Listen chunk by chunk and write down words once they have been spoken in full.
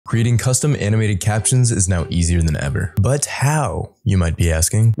Creating custom animated captions is now easier than ever. But how, you might be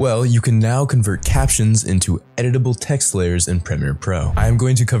asking? Well, you can now convert captions into editable text layers in Premiere Pro. I am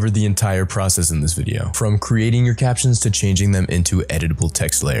going to cover the entire process in this video, from creating your captions to changing them into editable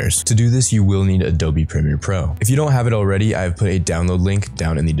text layers. To do this, you will need Adobe Premiere Pro. If you don't have it already, I have put a download link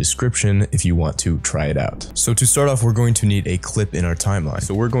down in the description if you want to try it out. So to start off, we're going to need a clip in our timeline.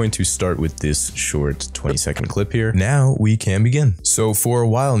 So we're going to start with this short 20-second clip here. Now we can begin. So for a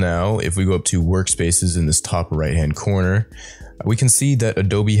while now, if we go up to workspaces in this top right hand corner, we can see that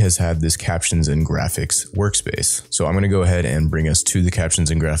Adobe has had this captions and graphics workspace. So I'm going to go ahead and bring us to the captions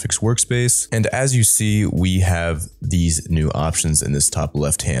and graphics workspace. And as you see, we have these new options in this top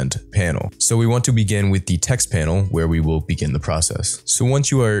left hand panel. So we want to begin with the text panel where we will begin the process. So once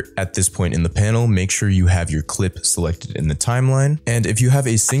you are at this point in the panel, make sure you have your clip selected in the timeline. And if you have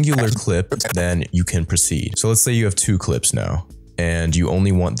a singular clip, then you can proceed. So let's say you have two clips now, and you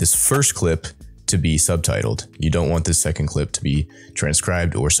only want this first clip to be subtitled. You don't want this second clip to be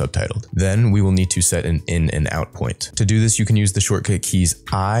transcribed or subtitled. Then we will need to set an in and out point. To do this, you can use the shortcut keys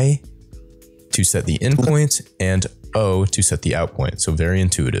I to set the in point and O to set the out point. So very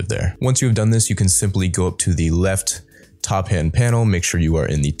intuitive there. Once you have done this, you can simply go up to the left top hand panel, make sure you are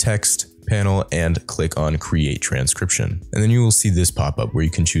in the text panel and click on create transcription. And then you will see this pop up where you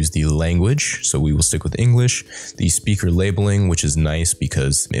can choose the language. So we will stick with English, the speaker labeling, which is nice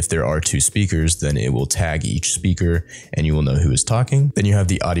because if there are two speakers, then it will tag each speaker and you will know who is talking. Then you have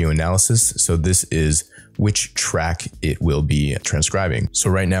the audio analysis. So this is which track it will be transcribing. So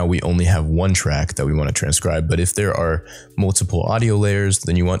right now we only have one track that we want to transcribe, but if there are multiple audio layers,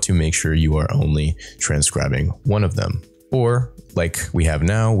 then you want to make sure you are only transcribing one of them. Or like we have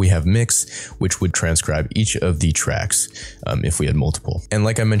now, we have mix, which would transcribe each of the tracks if we had multiple. And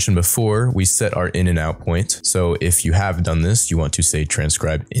like I mentioned before, we set our in and out point. So if you have done this, you want to say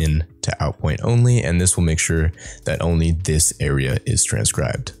transcribe in to out point only, and this will make sure that only this area is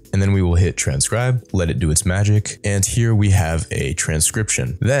transcribed. And then we will hit transcribe, let it do its magic. And here we have a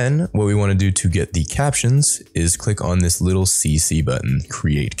transcription. Then what we want to do to get the captions is click on this little CC button,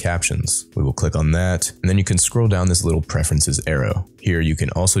 create captions. We will click on that. And then you can scroll down this little preferences arrow. Here you can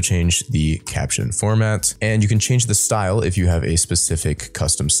also change the caption format, and you can change the style if you have a specific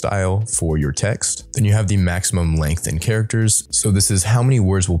custom style for your text. Then you have the maximum length in characters. So this is how many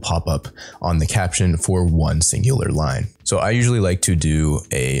words will pop up on the caption for one singular line. So I usually like to do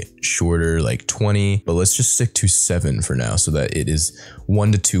a shorter, like 20, but let's just stick to 7 for now so that it is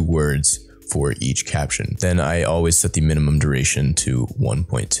 1 to 2 words for each caption. Then I always set the minimum duration to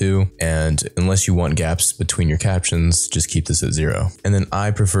 1.2. And unless you want gaps between your captions, just keep this at 0. And then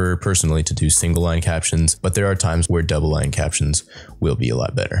I prefer personally to do single line captions, but there are times where double line captions will be a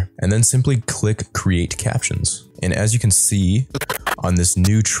lot better. And then simply click create captions. And as you can see on this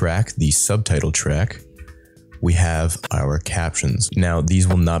new track, the subtitle track, we have our captions. Now, these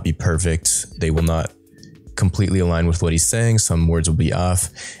will not be perfect. They will not completely align with what he's saying. Some words will be off.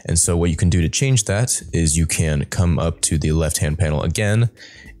 And so what you can do to change that is you can come up to the left-hand panel again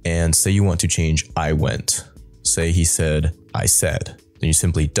and say you want to change I went. Say he said, I said. Then you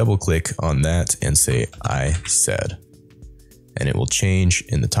simply double click on that and say I said. And it will change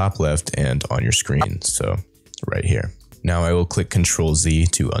in the top left and on your screen. So right here. Now I will click Control Z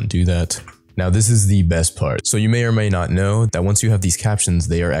to undo that. Now this is the best part. So you may or may not know that once you have these captions,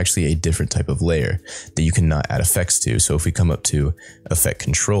 they are actually a different type of layer that you cannot add effects to. So if we come up to Effect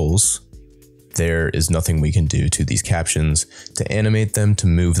Controls, there is nothing we can do to these captions to animate them, to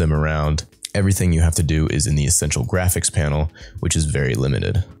move them around. Everything you have to do is in the Essential Graphics panel, which is very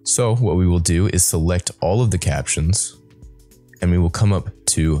limited. So what we will do is select all of the captions, and we will come up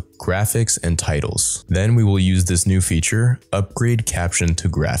to graphics and titles. Then we will use this new feature, upgrade caption to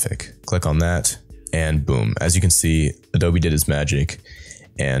graphic. Click on that and boom. As you can see, Adobe did its magic.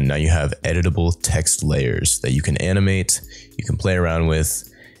 And now you have editable text layers that you can animate, you can play around with,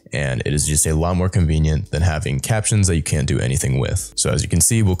 and it is just a lot more convenient than having captions that you can't do anything with. So as you can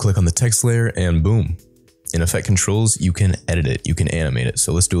see, we'll click on the text layer and boom. In Effect Controls, you can edit it, you can animate it.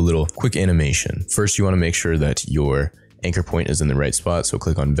 So let's do a little quick animation. First, you want to make sure that your anchor point is in the right spot. So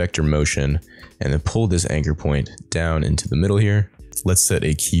click on vector motion and then pull this anchor point down into the middle here. Let's set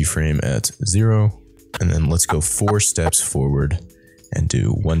a keyframe at 0 and then let's go 4 steps forward and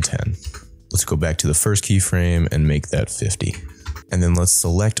do 110. Let's go back to the first keyframe and make that 50. And then let's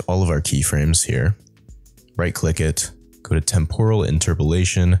select all of our keyframes here, right click it, go to temporal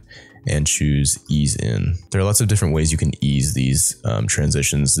interpolation and choose ease in. There are lots of different ways you can ease these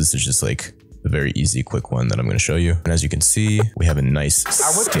transitions. This is just like a very easy, quick one that I'm going to show you. And as you can see, we have a nice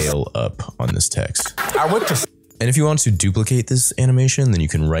scale up on this text. And if you want to duplicate this animation, then you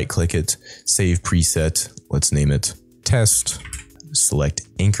can right click it, save preset, let's name it test, select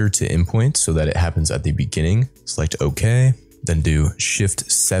anchor to endpoint so that it happens at the beginning, select OK, then do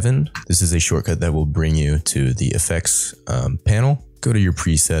Shift 7. This is a shortcut that will bring you to the effects panel. Go to your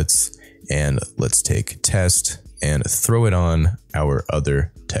presets and let's take test and throw it on our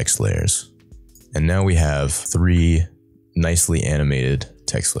other text layers. And now we have 3 nicely animated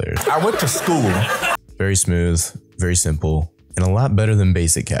text layers. I went to school. Very smooth, very simple, and a lot better than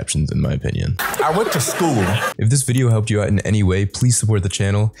basic captions in my opinion. I went to school. If this video helped you out in any way, please support the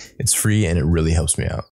channel. It's free and it really helps me out.